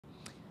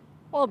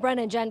Well,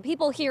 Brennan, Jen,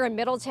 people here in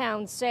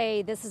Middletown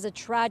say this is a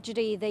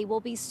tragedy they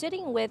will be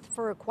sitting with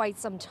for quite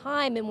some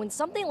time. And when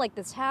something like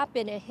this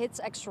happened, it hits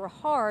extra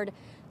hard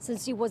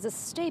since he was a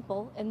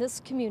staple in this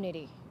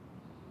community.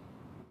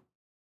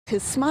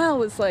 His smile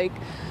was like,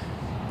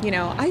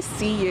 I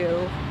see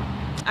you.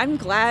 I'm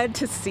glad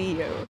to see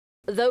you.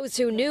 Those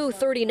who knew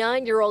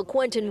 39-year-old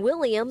Quentin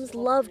Williams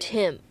loved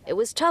him. It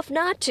was tough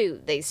not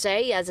to, they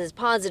say, as his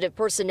positive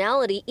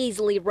personality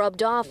easily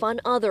rubbed off on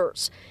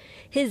others.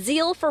 His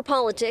zeal for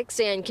politics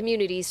and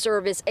community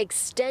service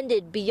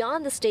extended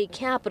beyond the state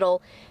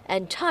capitol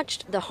and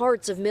touched the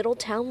hearts of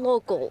Middletown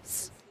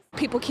locals.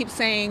 People keep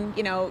saying,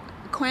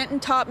 Quentin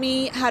taught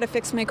me how to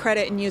fix my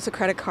credit and use a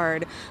credit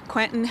card.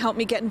 Quentin helped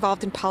me get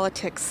involved in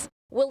politics.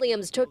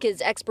 Williams took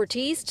his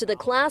expertise to the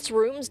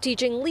classrooms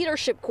teaching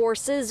leadership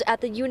courses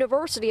at the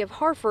University of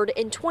Hartford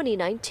in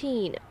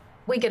 2019.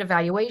 We get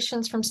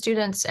evaluations from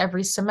students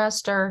every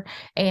semester,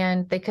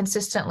 and they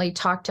consistently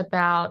talked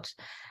about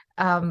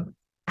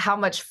how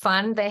much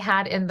fun they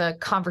had in the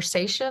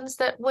conversations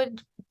that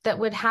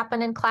would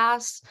happen in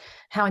class,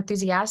 how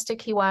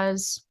enthusiastic he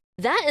was.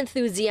 That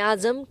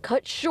enthusiasm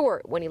cut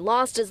short when he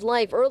lost his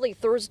life early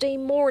Thursday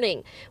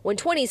morning when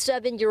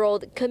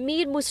 27-year-old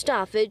Kamid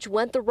Mustafaj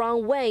went the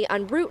wrong way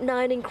on Route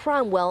 9 in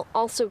Cromwell,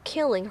 also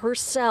killing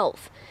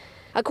herself.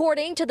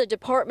 According to the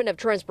Department of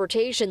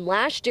Transportation,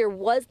 last year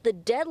was the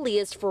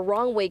deadliest for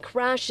wrong-way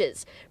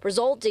crashes,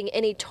 resulting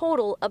in a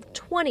total of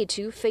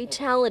 22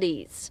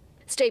 fatalities.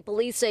 State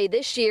police say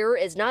this year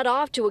is not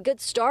off to a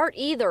good start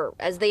either,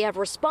 as they have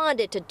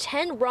responded to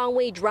 10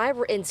 wrong-way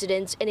driver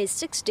incidents in a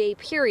 6-day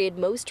period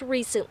most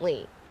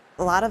recently.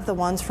 A lot of the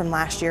ones from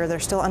last year, they're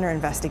still under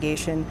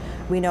investigation.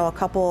 We know a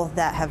couple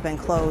that have been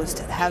closed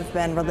have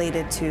been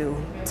related to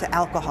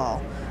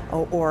alcohol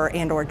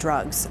or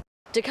drugs.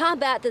 To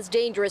combat this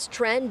dangerous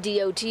trend,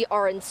 DOT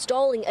are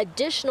installing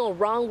additional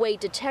wrong-way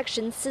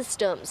detection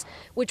systems,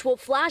 which will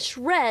flash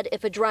red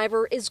if a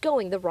driver is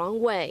going the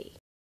wrong way.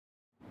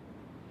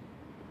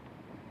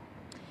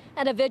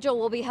 And a vigil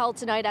will be held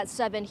tonight at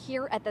 7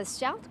 here at the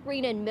South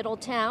Green in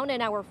Middletown.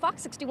 And our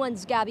Fox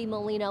 61's Gabby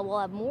Molina will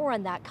have more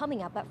on that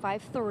coming up at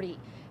 5:30.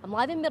 I'm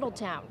live in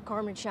Middletown.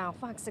 Carmen Chow,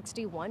 Fox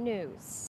 61 News.